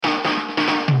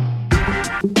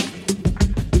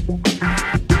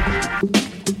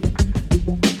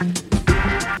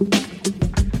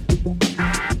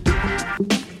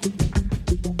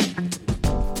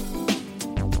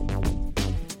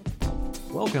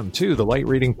Welcome to the Light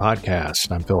Reading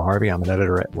Podcast. I'm Phil Harvey. I'm an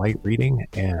editor at Light Reading,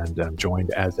 and I'm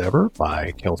joined as ever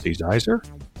by Kelsey Zeiser.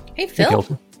 Hey, Phil. Hey,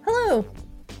 Kelsey. Hello.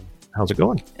 How's it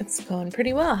going? It's going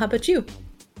pretty well. How about you?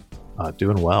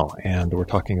 Doing well. And we're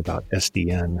talking about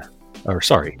SD-WAN,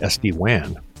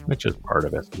 which is part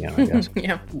of SDN, I guess.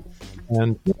 Yeah.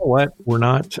 And you know what? We're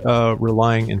not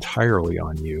relying entirely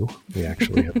on you. We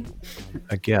actually have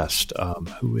a guest.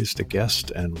 Who is the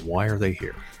guest and why are they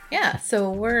here? Yeah, so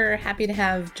we're happy to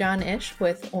have John Ish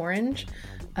with Orange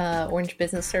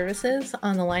Business Services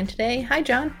on the line today. Hi,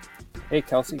 John. Hey,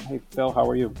 Kelsey. Hey, Phil. How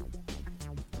are you?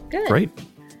 Good. Great.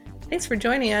 Thanks for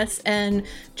joining us. And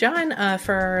John,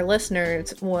 for our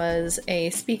listeners, was a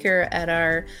speaker at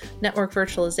our Network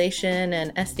Virtualization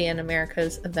and SDN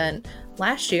Americas event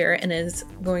last year and is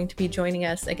going to be joining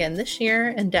us again this year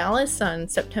in Dallas on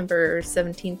September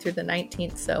 17th through the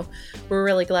 19th. So we're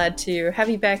really glad to have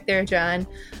you back there, John.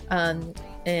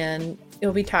 And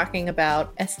you'll be talking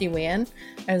about SD-WAN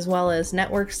as well as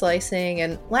network slicing.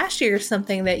 And last year,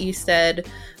 something that you said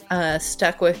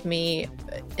stuck with me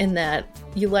in that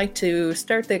you like to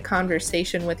start the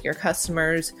conversation with your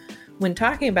customers. When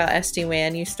talking about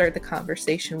SD-WAN, you start the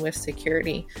conversation with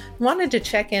security. Wanted to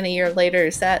check in a year later.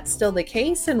 Is that still the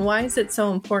case? And why is it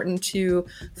so important to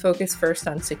focus first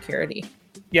on security?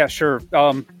 Yeah, sure.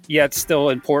 Yeah, it's still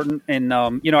important. And,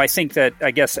 I think that,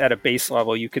 I guess at a base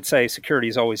level, you could say security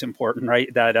is always important,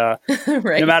 right? That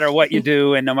right. No matter what you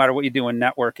do and no matter what you do in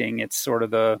networking, it's sort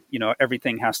of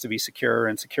everything has to be secure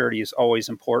and security is always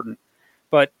important.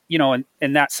 But,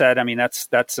 and that said, I mean,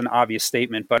 that's an obvious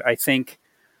statement. But I think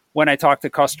when I talk to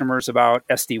customers about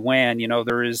SD-WAN,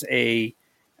 there is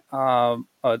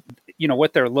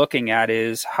what they're looking at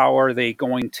is how are they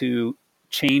going to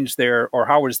change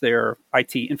how is their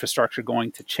IT infrastructure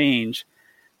going to change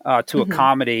to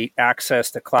accommodate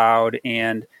access to cloud,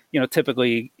 and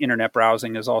typically internet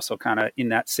browsing is also kind of in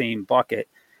that same bucket.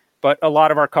 But a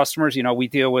lot of our customers, we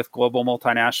deal with global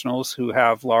multinationals who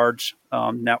have large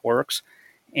networks,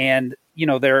 and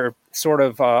they're sort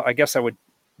of I guess I would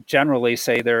generally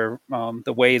say they're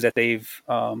the way that they've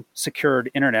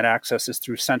secured internet access is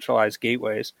through centralized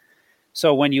gateways.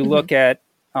 So when you look at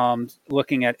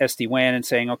looking at SD-WAN and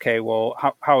saying, okay, well,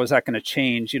 how is that going to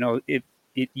change?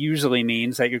 It usually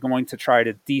means that you're going to try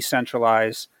to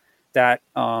decentralize that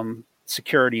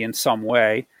security in some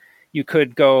way. You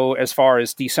could go as far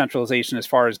as decentralization, as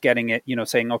far as getting it,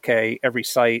 saying, okay, every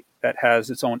site that has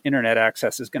its own internet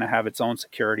access is going to have its own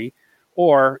security.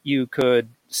 Or you could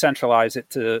centralize it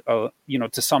to,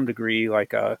 to some degree,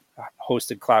 like a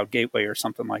hosted cloud gateway or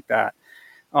something like that.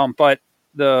 But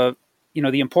the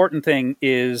important thing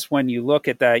is when you look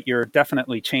at that, you're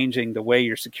definitely changing the way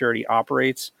your security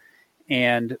operates.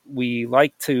 And we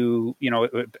like to,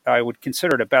 I would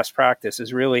consider it a best practice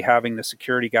is really having the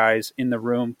security guys in the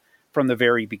room from the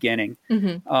very beginning.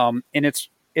 And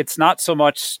it's not so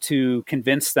much to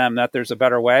convince them that there's a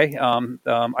better way.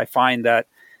 I find that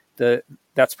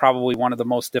that's probably one of the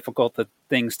most difficult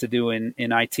things to do in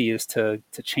IT is to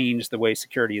change the way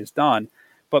security is done,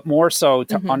 but more so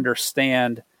to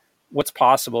understand what's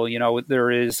possible.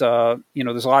 There is,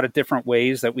 there's a lot of different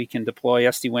ways that we can deploy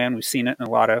SD-WAN. We've seen it in a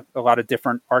lot of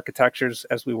different architectures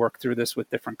as we work through this with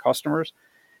different customers.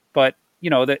 But,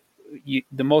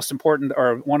 the most important,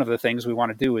 or one of the things we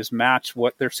want to do is match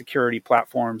what their security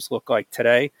platforms look like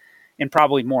today. And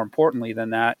probably more importantly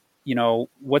than that,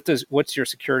 what's your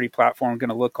security platform going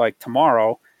to look like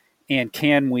tomorrow? And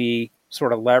can we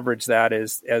sort of leverage that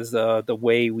as the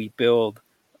way we build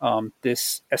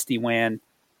this SD-WAN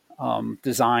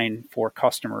design for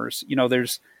customers?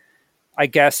 There's, I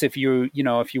guess if you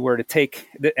were to take,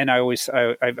 and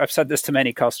I've said this to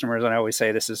many customers, and I always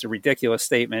say this is a ridiculous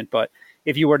statement, but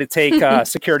if you were to take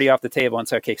security off the table and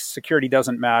say, okay, security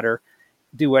doesn't matter,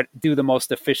 do the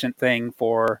most efficient thing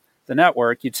for the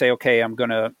network, you'd say, okay, I'm going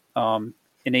to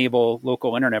enable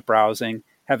local internet browsing,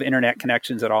 have internet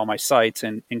connections at all my sites,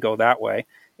 and go that way.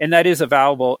 And that is a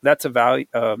viable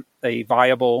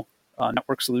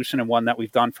network solution, and one that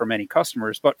we've done for many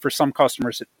customers. But for some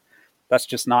customers, that's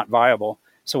just not viable.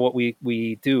 So what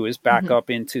we do is back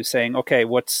up into saying, okay,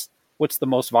 what's the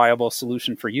most viable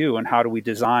solution for you, and how do we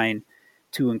design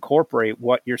to incorporate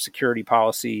what your security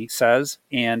policy says?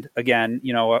 And again,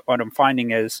 what I'm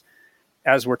finding is,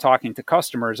 as we're talking to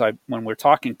customers, when we're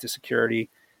talking to security,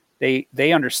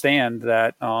 they understand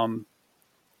that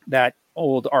that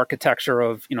old architecture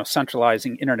of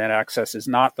centralizing internet access is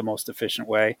not the most efficient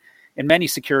way, and many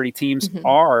security teams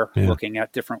are looking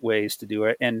at different ways to do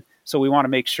it. And so we want to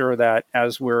make sure that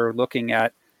as we're looking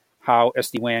at how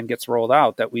SD-WAN gets rolled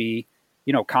out, that we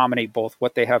accommodate both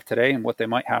what they have today and what they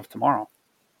might have tomorrow.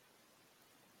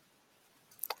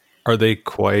 Are they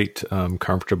quite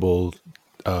comfortable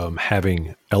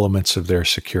having elements of their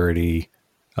security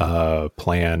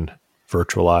plan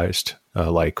virtualized,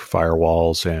 like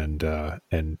firewalls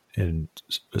and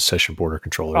session border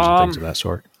controllers and things of that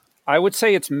sort? I would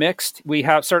say it's mixed. We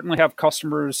certainly have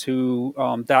customers who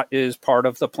that is part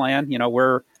of the plan.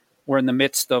 We're in the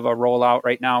midst of a rollout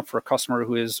right now for a customer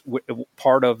who is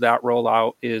part of that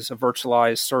rollout is a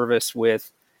virtualized service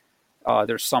with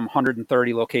there's some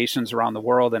 130 locations around the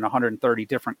world in 130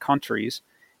 different countries,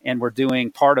 and we're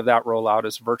doing part of that rollout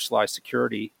as a virtualized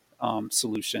security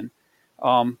solution.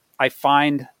 I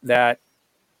find that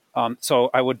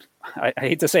so I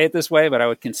hate to say it this way, but I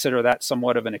would consider that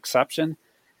somewhat of an exception.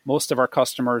 Most of our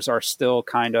customers are still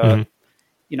kind of,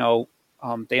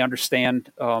 they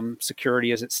understand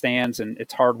security as it stands, and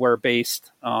it's hardware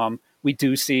based. We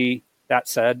do see, that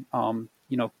said,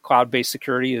 cloud-based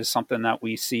security is something that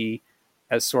we see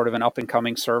as sort of an up and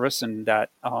coming service, and that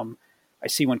I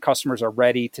see when customers are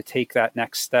ready to take that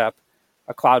next step,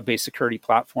 a cloud-based security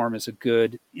platform is a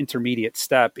good intermediate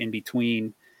step in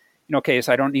between.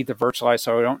 So I don't need to virtualize,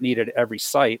 so I don't need it at every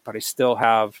site, but I still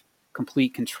have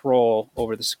complete control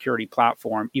over the security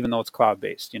platform, even though it's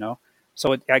cloud-based.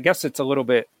 So I guess it's a little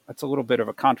bit of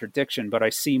a contradiction, but I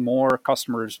see more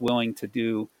customers willing to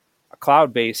do a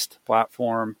cloud-based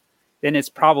platform than it's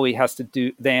probably has to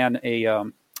do than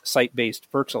a site-based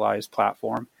virtualized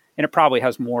platform, and it probably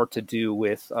has more to do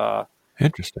with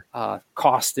interesting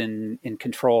cost and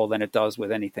control than it does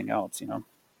with anything else.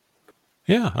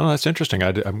 Yeah, that's interesting.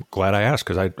 I'm glad I asked,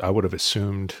 because I would have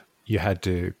assumed you had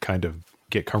to kind of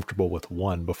get comfortable with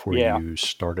one before you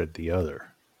started the other.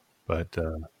 But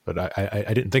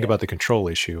I didn't think about the control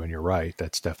issue, and you're right.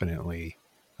 That's definitely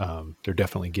they're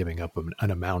definitely giving up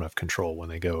an amount of control when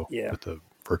they go with the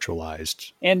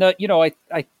virtualized. And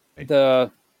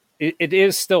it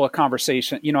is still a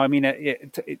conversation.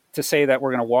 To say that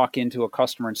we're going to walk into a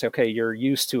customer and say, okay, you're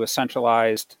used to a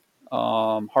centralized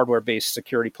hardware-based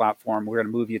security platform, we're going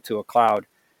to move you to a cloud.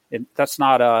 That's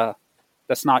not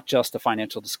just a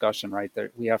financial discussion, right?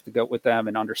 We have to go with them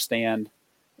and understand.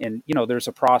 And, there's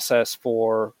a process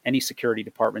for any security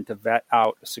department to vet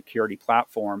out a security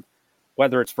platform,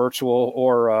 whether it's virtual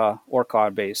or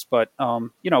cloud-based. But,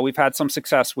 we've had some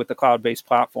success with the cloud-based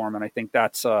platform. And I think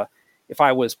that's, if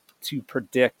I was to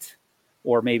predict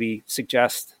or maybe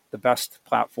suggest the best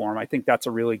platform, I think that's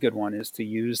a really good one, is to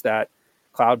use that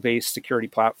cloud-based security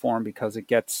platform, because it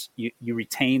gets, you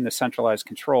retain the centralized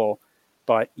control,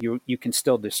 but you can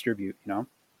still distribute, Yeah.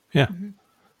 Mm-hmm.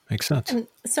 Makes sense. And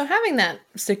so having that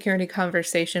security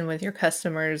conversation with your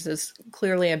customers is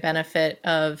clearly a benefit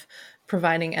of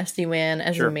providing SD-WAN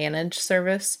as a managed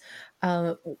service.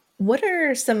 What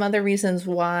are some other reasons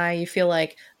why you feel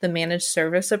like the managed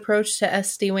service approach to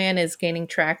SD-WAN is gaining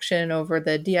traction over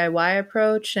the DIY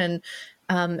approach? And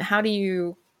how do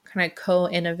you kind of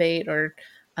co-innovate or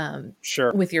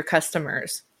with your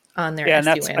customers on their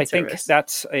SD-WAN service? I think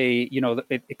that's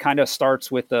it kind of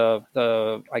starts with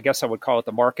the I guess I would call it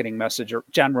the marketing message, or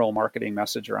general marketing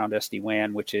message around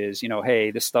SD-WAN, which is,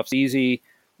 hey, this stuff's easy,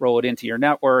 roll it into your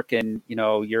network, and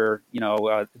there's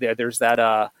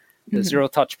that the zero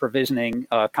touch provisioning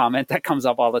comment that comes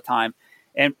up all the time.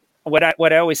 And what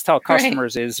I always tell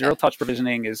customers is zero touch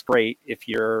provisioning is great if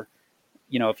you're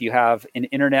if you have an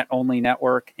internet only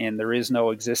network and there is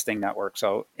no existing network.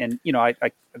 So, and I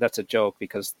that's a joke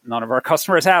because none of our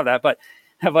customers have that, but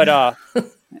the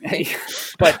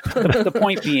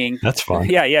point being, that's fine.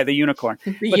 Yeah. The unicorn.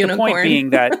 The point being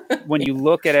that when you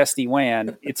look at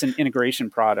SD-WAN, it's an integration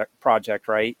project,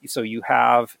 right? So you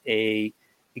have a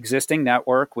existing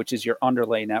network, which is your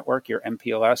underlay network, your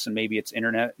MPLS, and maybe it's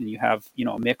internet, and you have,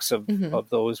 a mix of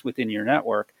those within your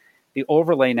network. The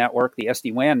overlay network, the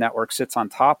SD-WAN network, sits on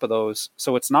top of those.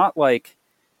 So it's not like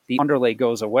the underlay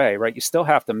goes away, right? You still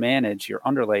have to manage your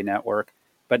underlay network,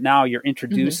 but now you're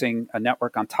introducing a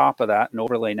network on top of that, an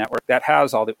overlay network that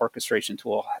has all the orchestration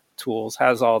tools,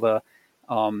 has all the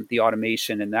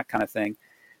automation and that kind of thing.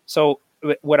 So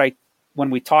when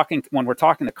we're talking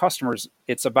to customers,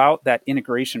 it's about that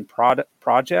integration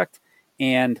project,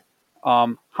 and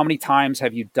how many times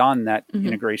have you done that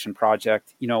integration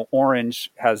project?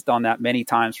 Orange has done that many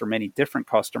times for many different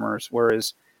customers,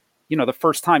 whereas, the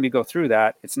first time you go through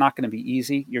that, it's not going to be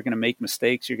easy. You're going to make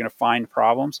mistakes. You're going to find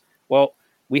problems. Well,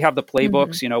 we have the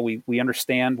playbooks, we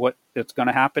understand what is going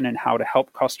to happen and how to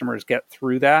help customers get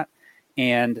through that.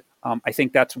 And I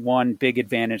think that's one big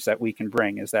advantage that we can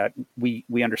bring, is that we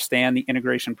understand the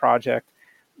integration project.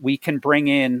 We can bring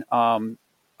in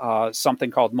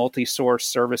something called multi-source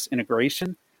service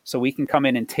integration. So we can come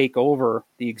in and take over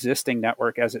the existing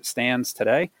network as it stands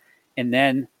today, and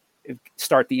then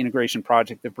start the integration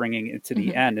project of bringing it to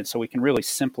the end. And so we can really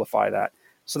simplify that.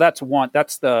 So that's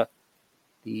the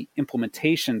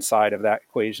implementation side of that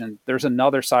equation. There's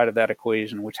another side of that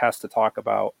equation, which has to talk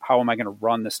about how am I going to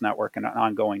run this network on an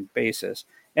ongoing basis?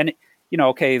 And,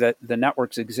 okay, that the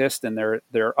networks exist and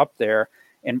they're up there.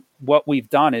 And what we've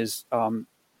done is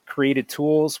created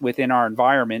tools within our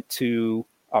environment to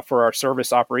for our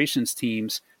service operations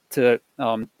teams to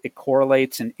it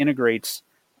correlates and integrates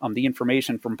the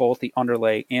information from both the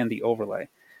underlay and the overlay.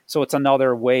 So it's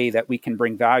another way that we can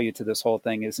bring value to this whole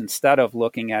thing is instead of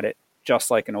looking at it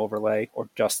just like an overlay or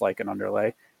just like an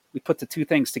underlay, we put the two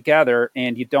things together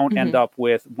and you don't end up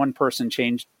with one person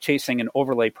chasing an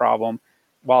overlay problem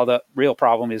while the real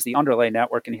problem is the underlay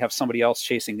network and you have somebody else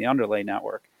chasing the underlay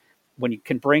network. When you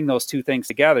can bring those two things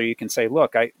together, you can say,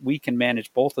 look, we can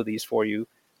manage both of these for you,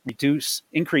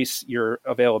 increase your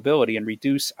availability and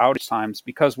reduce outage times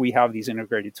because we have these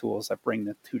integrated tools that bring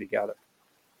the two together.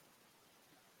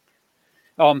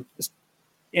 Excellent.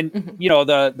 When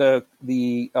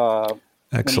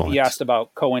you asked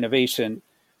about co-innovation,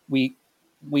 we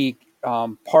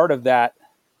part of that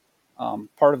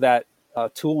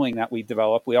tooling that we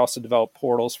develop, we also develop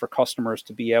portals for customers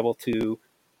to be able to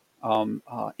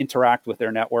interact with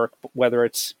their network, whether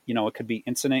it's, it could be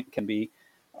incident, can be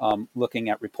looking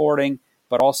at reporting,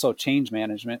 but also change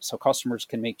management. So customers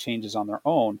can make changes on their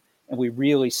own. And we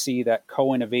really see that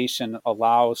co-innovation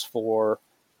allows for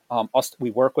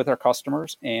we work with our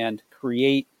customers and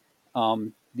create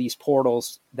these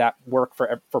portals that work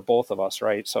for both of us,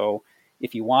 right? So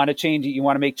if you want to change it, you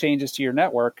want to make changes to your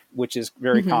network, which is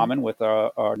very common with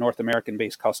our North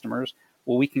American-based customers.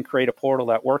 Well, we can create a portal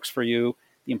that works for you.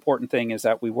 The important thing is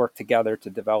that we work together to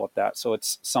develop that. So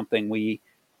it's something we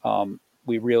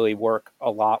really work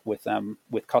a lot with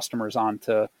customers on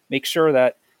to make sure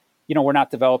that, we're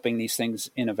not developing these things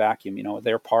in a vacuum.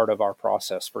 They're part of our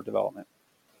process for development.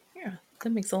 Yeah, that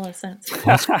makes a lot of sense.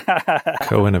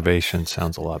 Co-innovation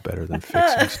sounds a lot better than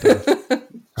fixing stuff.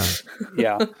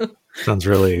 Yeah. Sounds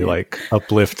really like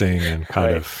uplifting and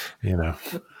kind of, we're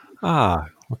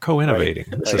co-innovating.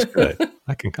 Right. This is good.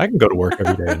 I can go to work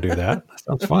every day and do that. That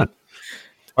sounds fun.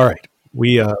 All right.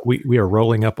 We are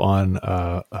rolling up on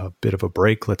a bit of a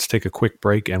break. Let's take a quick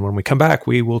break. And when we come back,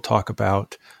 we will talk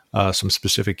about some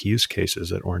specific use cases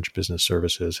that Orange Business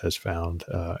Services has found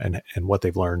and what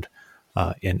they've learned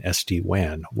in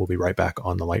SD-WAN. We'll be right back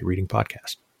on the Light Reading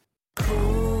Podcast.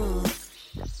 Cool.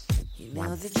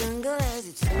 The jungle has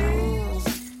its rules,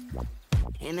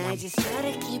 and I just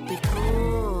gotta keep it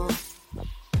cool,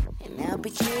 and I'll be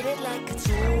treated like a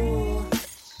tool,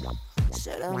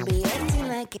 so don't be acting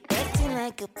like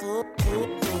a fool.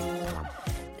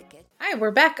 Hi,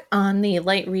 we're back on the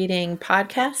Light Reading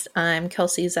Podcast. I'm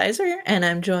Kelsey Zeiser, and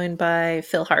I'm joined by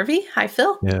Phil Harvey. Hi,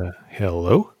 Phil. Yeah,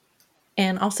 hello.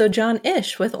 And also John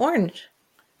Ish with Orange.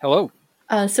 Hello.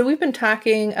 So we've been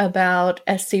talking about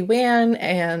SD-WAN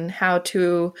and how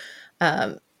to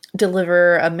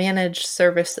deliver a managed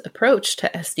service approach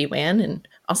to SD-WAN, and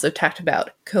also talked about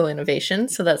co-innovation.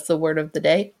 So that's the word of the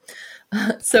day.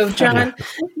 So John,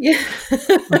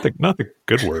 not the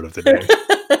good word of the day.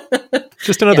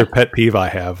 Just another pet peeve I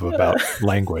have about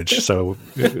language. So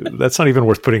that's not even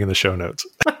worth putting in the show notes.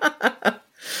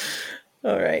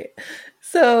 All right.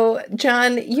 So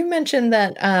John, you mentioned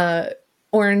that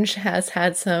Orange has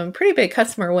had some pretty big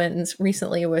customer wins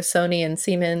recently with Sony and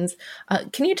Siemens.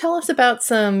 Can you tell us about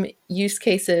some use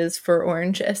cases for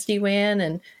Orange SD-WAN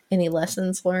and any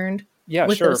lessons learned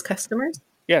with those customers?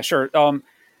 Yeah, sure.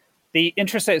 The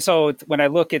interesting, so when I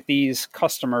look at these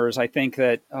customers, I think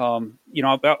that,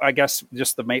 I guess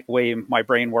just the way my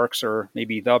brain works, or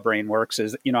maybe the brain works,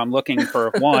 is, I'm looking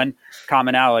for one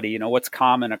commonality, what's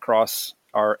common across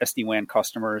our SD-WAN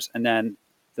customers. And then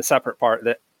the separate part,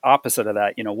 the opposite of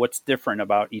that, what's different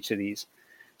about each of these.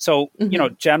 So,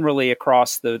 generally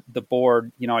across the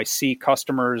board, I see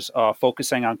customers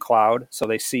focusing on cloud. So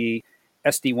they see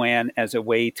SD-WAN as a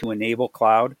way to enable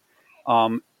cloud.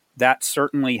 That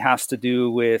certainly has to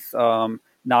do with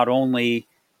not only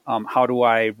how do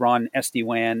I run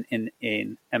SD-WAN in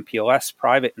an MPLS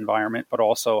private environment, but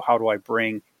also how do I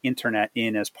bring internet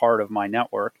in as part of my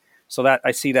network. So that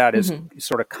I see that as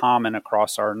sort of common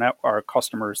across our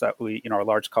customers that our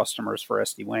large customers for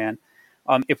SD-WAN.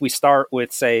 If we start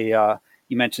with, say,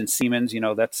 you mentioned Siemens,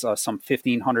 that's some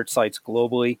 1,500 sites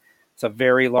globally. It's a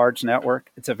very large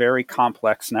network. It's a very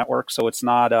complex network. So it's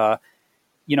not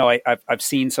I've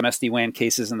seen some SD-WAN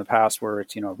cases in the past where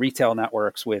it's, retail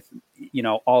networks with,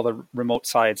 all the remote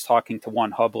sides talking to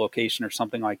one hub location or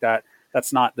something like that.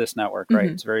 That's not this network,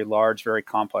 right? It's a very large, very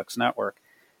complex network.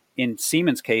 in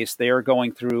Siemens' case, they are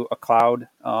going through a cloud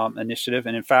initiative.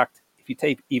 And in fact, if you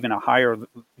take even a higher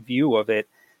view of it,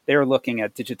 they're looking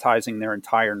at digitizing their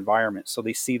entire environment. So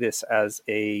they see this as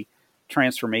a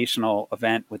transformational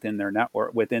event within their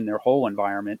network, within their whole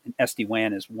environment. And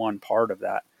SD-WAN is one part of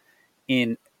that.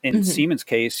 In Siemens'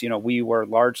 case, we were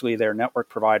largely their network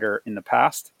provider in the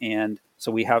past. And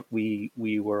so we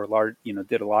were large,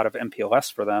 did a lot of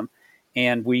MPLS for them.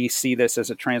 And we see this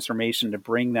as a transformation to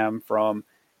bring them from,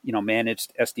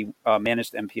 managed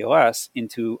MPLS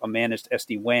into a managed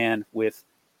SD-WAN with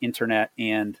internet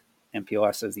and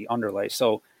MPLS as the underlay.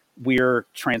 So we're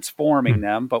transforming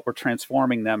them, but we're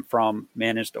transforming them from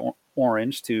managed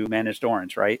Orange to managed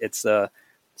Orange, right? It's a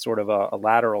sort of a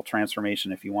lateral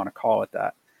transformation, if you want to call it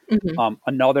that.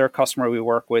 Another customer we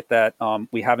work with that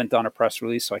we haven't done a press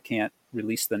release, so I can't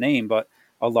release the name, but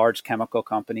a large chemical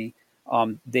company,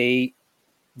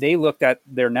 they looked at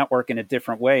their network in a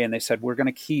different way, and they said, we're going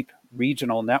to keep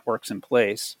regional networks in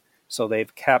place. So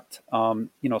they've kept,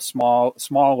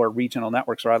 smaller regional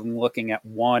networks rather than looking at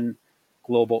one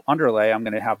global underlay. I'm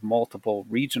going to have multiple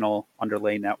regional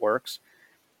underlay networks.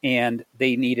 And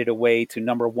they needed a way to,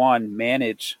 number one,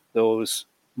 manage those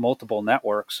multiple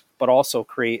networks, but also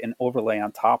create an overlay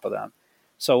on top of them.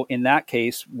 So in that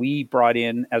case, we brought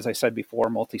in, as I said before,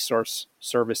 multi-source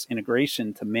service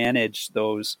integration to manage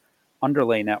those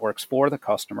underlay networks for the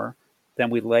customer.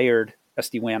 Then we layered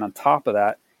SD-WAN on top of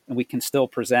that, and we can still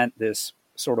present this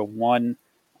sort of one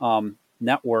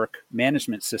network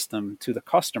management system to the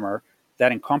customer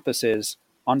that encompasses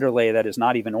underlay that is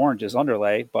not even Orange's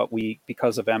underlay, but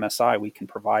because of MSI, we can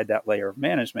provide that layer of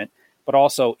management, but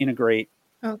also integrate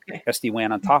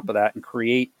SD-WAN on top of that and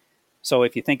create. So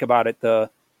if you think about it, the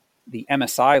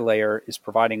MSI layer is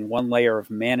providing one layer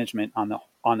of management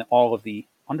on all of the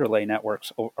underlay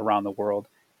networks around the world,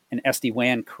 and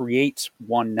SD-WAN creates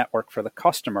one network for the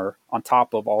customer on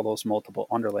top of all those multiple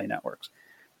underlay networks.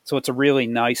 So it's a really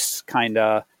nice kind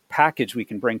of package we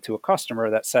can bring to a customer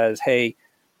that says, hey,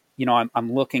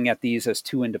 I'm looking at these as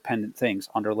two independent things,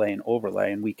 underlay and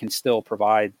overlay, and we can still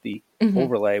provide the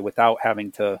overlay without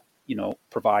having to,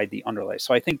 provide the underlay.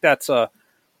 So I think it's a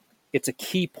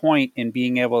key point in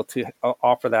being able to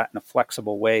offer that in a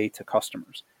flexible way to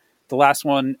customers. The last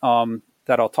one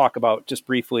that I'll talk about just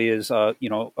briefly is,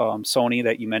 Sony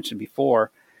that you mentioned before.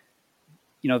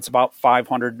 It's about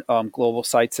 500 global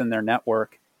sites in their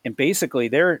network. And basically,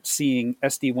 they're seeing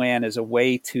SD-WAN as a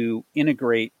way to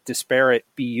integrate disparate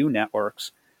BU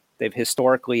networks. They've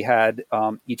historically had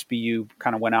each BU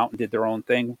kind of went out and did their own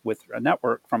thing with a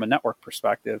network from a network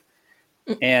perspective.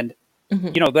 And,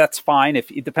 that's fine if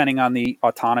depending on the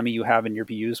autonomy you have in your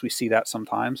BUs, we see that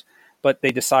sometimes. But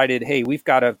they decided, hey, we've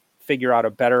got to figure out a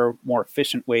better, more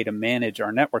efficient way to manage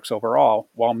our networks overall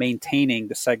while maintaining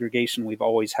the segregation we've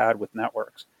always had with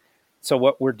networks. So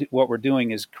what we're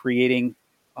doing is creating,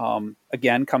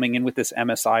 again, coming in with this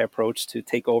MSI approach to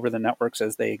take over the networks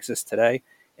as they exist today,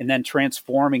 and then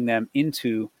transforming them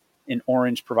into an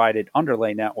Orange provided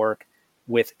underlay network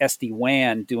with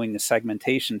SD-WAN doing the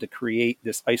segmentation to create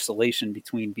this isolation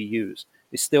between BUs.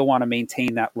 They still want to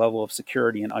maintain that level of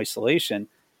security and isolation,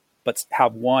 but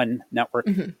have one network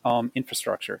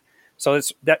infrastructure. So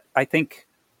it's that, I think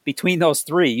between those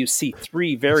three, you see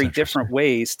three very different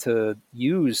ways to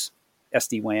use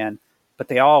SD-WAN, but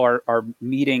they all are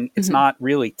meeting. It's not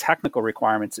really technical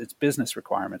requirements, it's business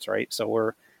requirements, right?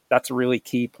 So that's a really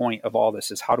key point of all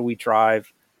this is how do we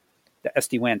drive the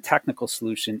SD-WAN technical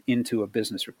solution into a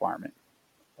business requirement?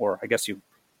 Or I guess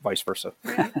vice versa,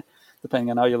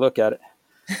 depending on how you look at it.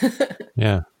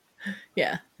 Yeah.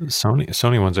 Yeah.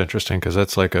 Sony one's interesting because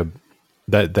that's like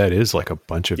that is like a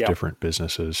bunch of different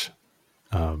businesses.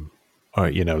 They're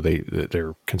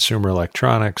consumer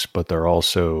electronics, but they're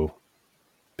also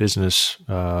business.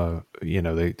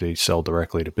 They sell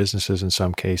directly to businesses in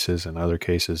some cases. In other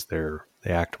cases, they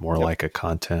act more like a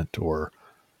content or,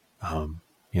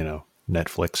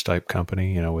 Netflix type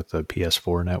company, with the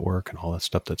PS4 network and all that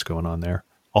stuff that's going on there.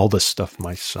 All the stuff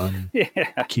my son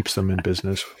keeps them in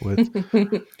business with.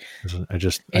 He doesn't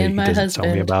tell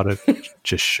me about it. It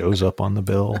just shows up on the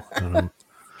bill.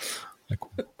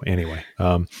 Anyway.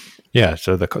 So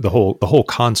the whole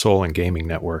console and gaming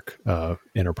network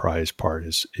enterprise part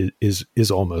is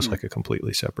almost like a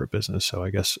completely separate business. So I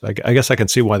guess I can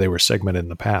see why they were segmented in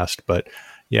the past, but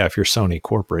yeah, if you're Sony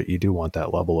corporate, you do want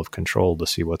that level of control to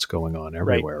see what's going on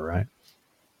everywhere, right?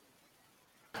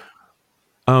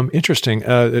 Interesting.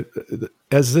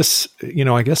 As this,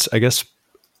 I guess.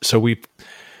 So we've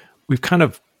kind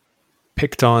of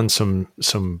picked on some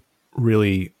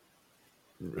really,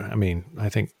 I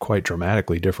think quite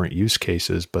dramatically different use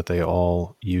cases, but they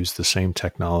all use the same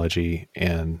technology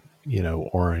and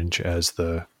Orange as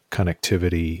the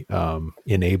connectivity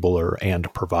enabler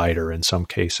and provider in some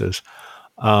cases.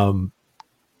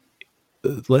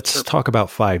 Let's talk about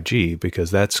 5G, because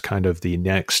that's kind of the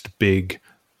next big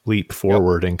leap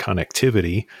forward in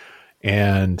connectivity.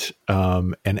 And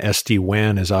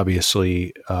SD-WAN is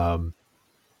obviously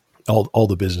all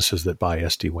the businesses that buy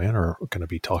SD-WAN are going to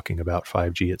be talking about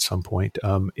 5G at some point.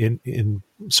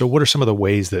 So what are some of the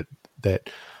ways that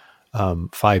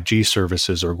 5G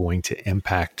services are going to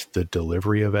impact the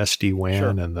delivery of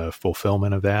SD-WAN and the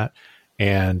fulfillment of that?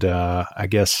 And I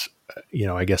guess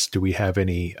do we have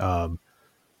any?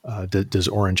 Does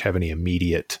Orange have any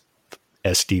immediate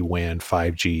SD-WAN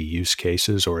 5G use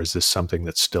cases, or is this something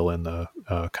that's still in the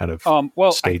kind of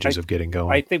stages of getting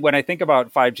going? I think when I think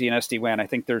about 5G and SD-WAN, I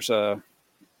think there's I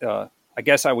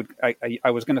guess I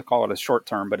was going to call it a short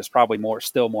term, but it's probably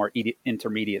still more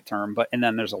intermediate term. And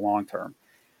then there's a long term.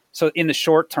 So in the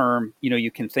short term,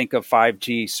 you can think of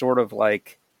 5G sort of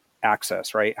like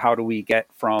access, right? How do we get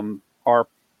from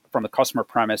the customer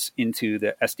premise into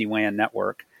the SD-WAN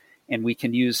network? And we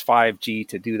can use 5G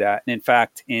to do that. And in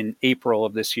fact, in April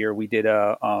of this year, we did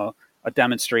a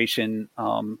demonstration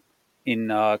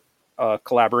in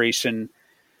collaboration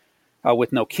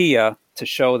with Nokia to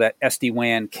show that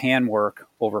SD-WAN can work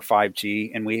over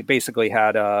 5G. And we basically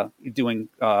had doing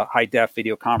high def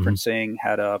video conferencing,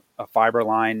 had a fiber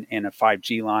line and a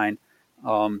 5G line.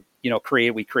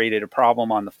 We created a problem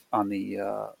on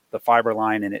the fiber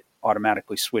line, and it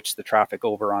automatically switched the traffic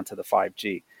over onto the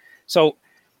 5G. So,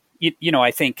 I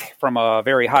think from a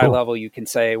very high level, you can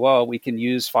say, well, we can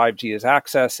use 5G as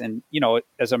access. And,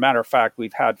 as a matter of fact,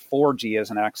 we've had 4G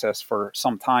as an access for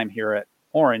some time here at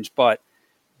Orange. But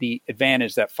the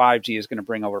advantage that 5G is going to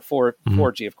bring over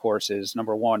 4G, of course, is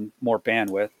number one, more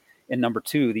bandwidth. And number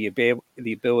two, the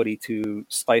ability to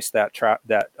slice that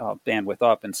bandwidth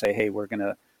up and say, hey, we're going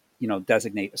to,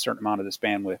 designate a certain amount of this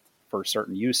bandwidth for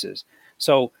certain uses.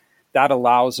 So that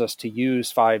allows us to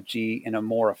use 5G in a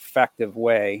more effective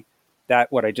way.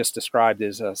 That what I just described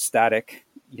is a static,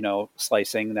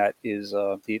 slicing that is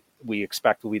we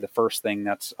expect will be the first thing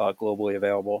that's globally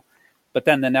available. But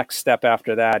then the next step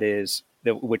after that is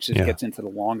gets into the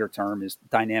longer term is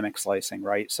dynamic slicing,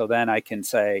 right? So then I can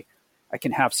say I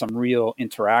can have some real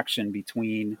interaction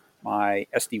between my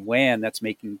SD-WAN that's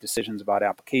making decisions about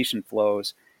application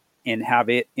flows and have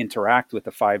it interact with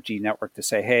the 5G network to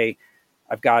say, hey,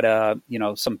 I've got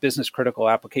some business critical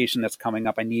application that's coming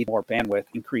up. I need more bandwidth,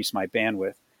 increase my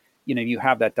bandwidth. You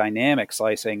have that dynamic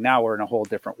slicing. Now we're in a whole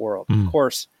different world. Of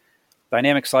course,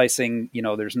 dynamic slicing,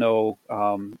 there's no,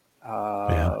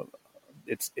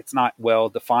 it's not well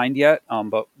defined yet,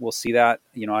 but we'll see that,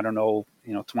 I don't know,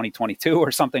 2022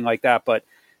 or something like that, but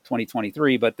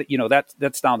 2023, but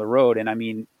that's down the road. And I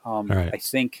mean, I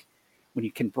think when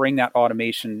you can bring that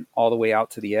automation all the way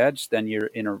out to the edge, then you're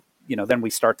in a, then we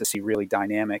start to see really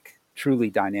truly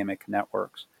dynamic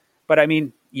networks. But I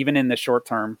mean, even in the short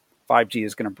term, 5G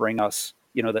is going to bring us,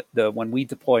 when we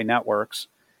deploy networks,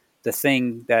 the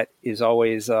thing that is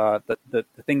always the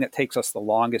thing that takes us the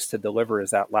longest to deliver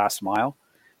is that last mile.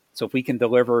 So if we can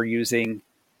deliver using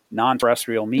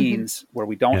non-terrestrial means where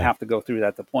we don't have to go through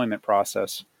that deployment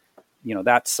process,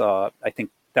 that's I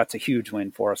think that's a huge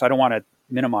win for us. I don't want to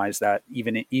minimize that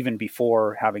even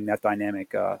before having that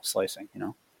dynamic slicing.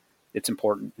 It's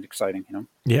important and exciting.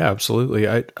 Yeah, absolutely.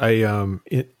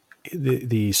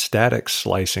 The static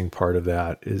slicing part of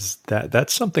that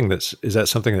that's something that's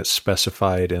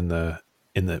specified in the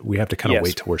we have to kind of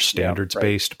wait till we're standards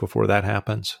based before that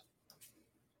happens.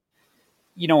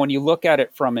 When you look at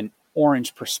it from an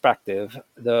Orange perspective,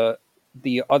 the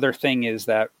other thing is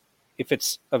that if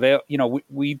it's available,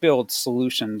 we build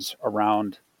solutions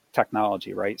around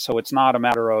technology, right? So it's not a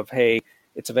matter of, hey,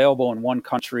 it's available in one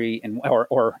country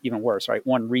or even worse, right?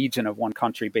 One region of one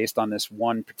country based on this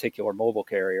one particular mobile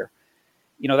carrier.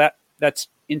 That's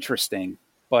interesting,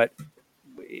 but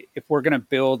if we're going to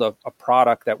build a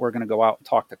product that we're going to go out and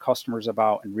talk to customers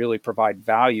about and really provide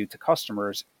value to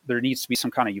customers, there needs to be some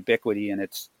kind of ubiquity in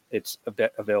its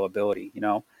availability,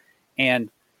 and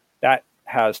that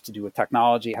has to do with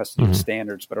technology, it has to do with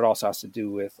standards, but it also has to do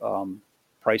with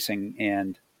pricing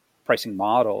and pricing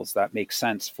models that make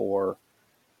sense for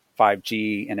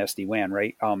 5G and SD-WAN,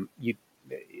 right?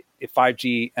 If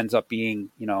 5G ends up being,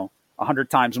 100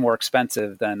 times more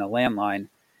expensive than a landline,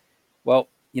 well,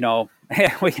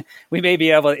 we may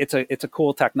be able, it's a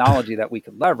cool technology that we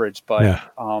could leverage, but,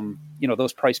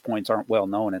 those price points aren't well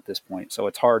known at this point. So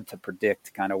it's hard to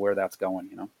predict kind of where that's going,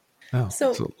 Oh,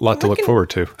 so it's a lot to look forward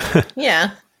to.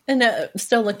 Yeah. And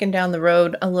still looking down the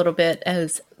road a little bit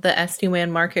as the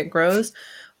SD-WAN market grows,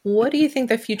 What do you think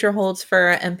the future holds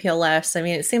for MPLS? I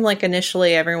mean, it seemed like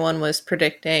initially everyone was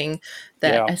predicting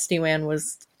that SD-WAN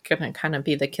was going to kind of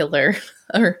be the killer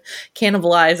or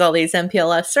cannibalize all these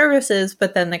MPLS services,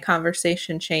 but then the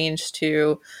conversation changed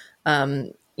to,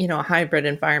 a hybrid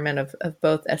environment of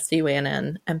both SD-WAN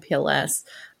and MPLS.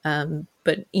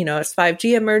 But, as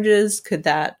 5G emerges, could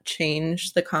that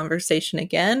change the conversation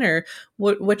again? Or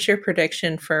what's your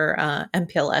prediction for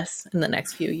MPLS in the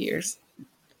next few years?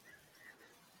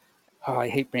 Oh, I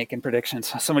hate making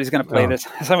predictions. Somebody's going to play this.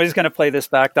 Somebody's going to play this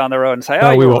back down the road and say,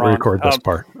 "Oh, we you won't wrong." Record this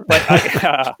part."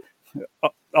 But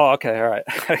okay, all right.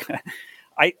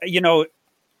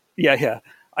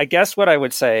 I guess what I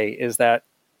would say is that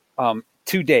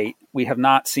to date, we have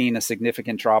not seen a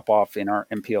significant drop off in our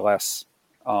MPLS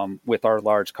with our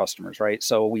large customers, right?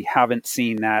 So we haven't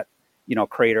seen that,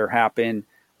 crater happen.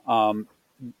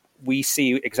 We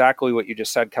see exactly what you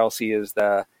just said, Kelsey, is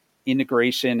the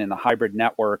integration and the hybrid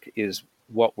network is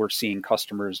what we're seeing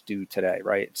customers do today,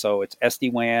 right? So it's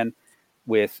SD-WAN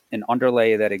with an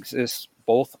underlay that exists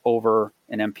both over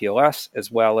an MPLS as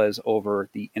well as over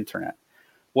the internet.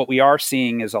 What we are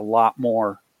seeing is a lot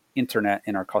more internet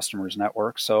in our customers'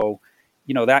 network. So,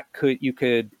 you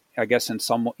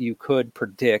could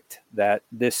predict that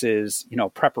this is,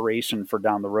 preparation for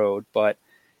down the road, but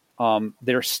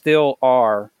there still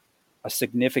are a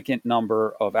significant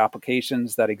number of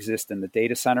applications that exist in the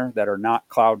data center that are not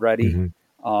cloud ready.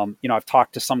 Mm-hmm. I've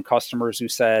talked to some customers who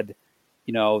said,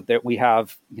 that we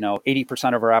have,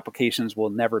 80% of our applications will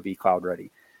never be cloud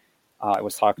ready. I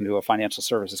was talking to a financial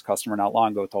services customer not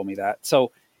long ago, told me that.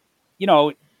 So,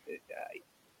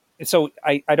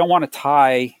 I don't want to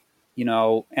tie,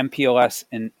 MPLS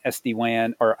and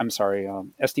SD-WAN,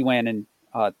 SD-WAN and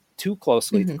too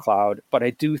closely to cloud, but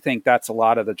I do think that's a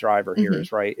lot of the driver here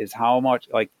is how much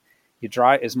you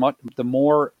drive as much, the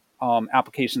more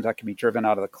applications that can be driven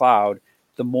out of the cloud,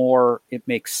 the more it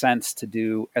makes sense to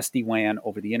do SD-WAN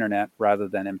over the internet rather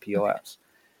than MPLS.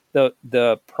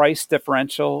 The price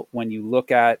differential when you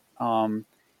look at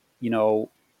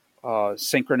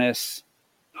synchronous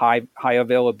high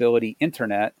availability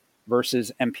internet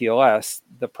versus MPLS,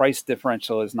 the price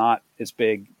differential is not as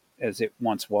big as it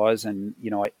once was. And,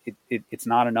 it's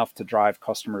not enough to drive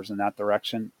customers in that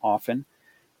direction often.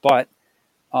 But,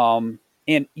 I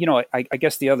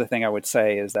guess the other thing I would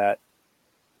say is that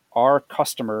our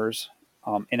customers,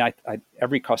 and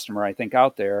every customer I think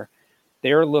out there,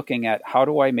 they're looking at how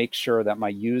do I make sure that my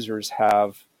users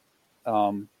have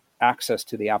access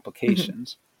to the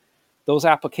applications. Those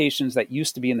applications that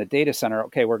used to be in the data center,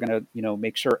 okay, we're going to,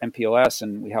 make sure MPLS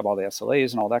and we have all the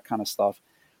SLAs and all that kind of stuff.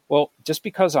 Well, just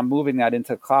because I'm moving that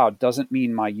into the cloud doesn't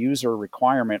mean my user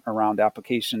requirement around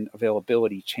application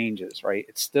availability changes, right?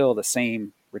 It's still the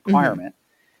same requirement.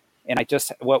 And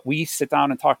what we sit down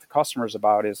and talk to customers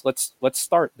about is let's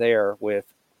start there with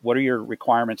what are your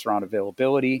requirements around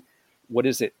availability? What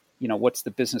is it? What's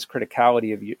the business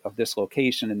criticality of this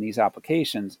location and these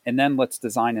applications? And then let's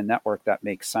design a network that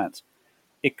makes sense.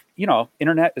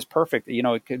 Internet is perfect.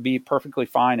 It could be perfectly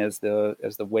fine as the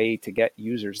way to get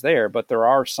users there, but there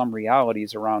are some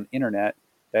realities around internet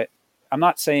that I'm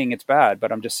not saying it's bad,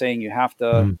 but I'm just saying you have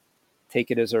to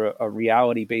take it as a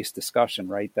reality-based discussion,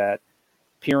 right? That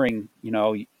peering,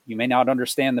 you may not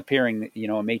understand the peering,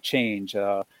 it may change.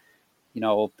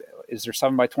 Is there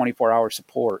 7x24 hour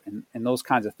support and those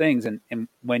kinds of things? And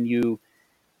when you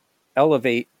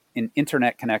elevate an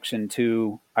internet connection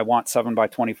to, I want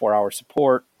 7x24 hour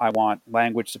support, I want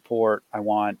language support, I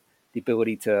want the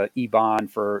ability to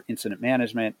e-bond for incident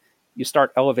management, you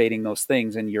start elevating those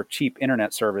things and your cheap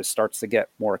internet service starts to get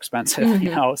more expensive,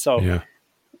 So,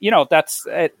 that's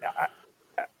it.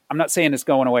 I'm not saying it's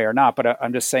going away or not, but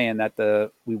I'm just saying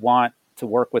that we want to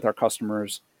work with our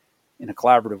customers in a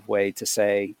collaborative way to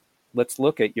say, let's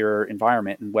look at your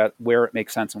environment and where it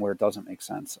makes sense and where it doesn't make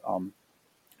sense.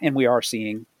 And we are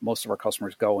seeing most of our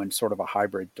customers go in sort of a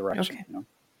hybrid direction. Okay.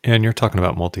 And you're talking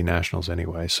about multinationals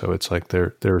anyway. So it's like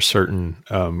there are certain,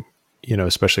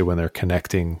 especially when they're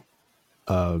connecting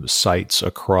sites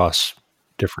across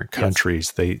different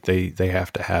countries, they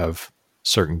have to have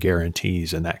certain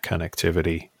guarantees in that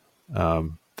connectivity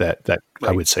that right.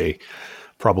 I would say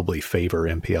probably favor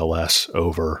MPLS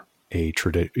over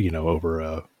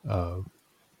over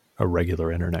a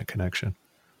regular internet connection.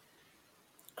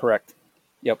 Correct.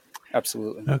 Yep.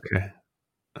 Absolutely. Okay.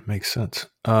 That makes sense.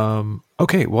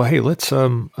 Okay. Well, hey, let's,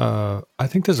 I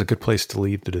think this is a good place to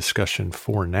leave the discussion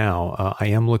for now. I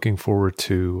am looking forward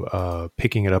to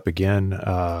picking it up again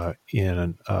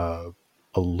in a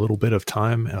little bit of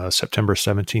time. September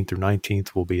 17th through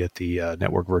 19th, we'll be at the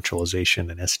Network Virtualization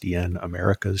and SDN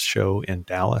Americas show in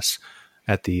Dallas.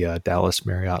 at the Dallas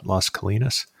Marriott Las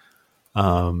Colinas,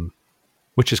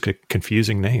 which is a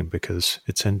confusing name because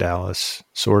it's in Dallas,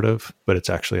 sort of, but it's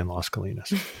actually in Las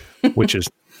Colinas, which is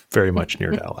very much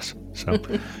near Dallas. So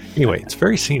anyway, it's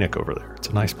very scenic over there. It's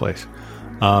a nice place.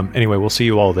 Anyway, we'll see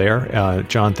you all there.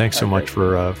 John, thanks so much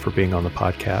for being on the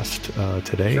podcast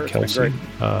today. Sure, Kelsey,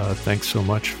 thanks so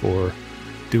much for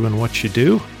doing what you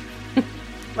do.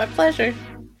 My pleasure.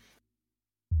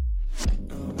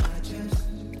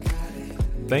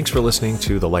 Thanks for listening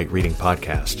to the Light Reading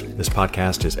Podcast. This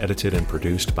podcast is edited and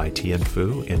produced by Tien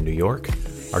Fu in New York.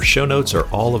 Our show notes are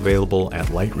all available at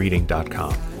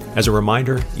lightreading.com. As a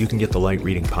reminder, you can get the Light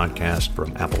Reading Podcast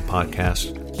from Apple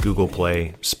Podcasts, Google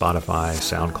Play, Spotify,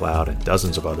 SoundCloud, and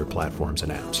dozens of other platforms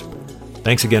and apps.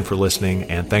 Thanks again for listening,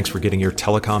 and thanks for getting your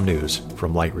telecom news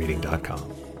from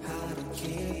lightreading.com.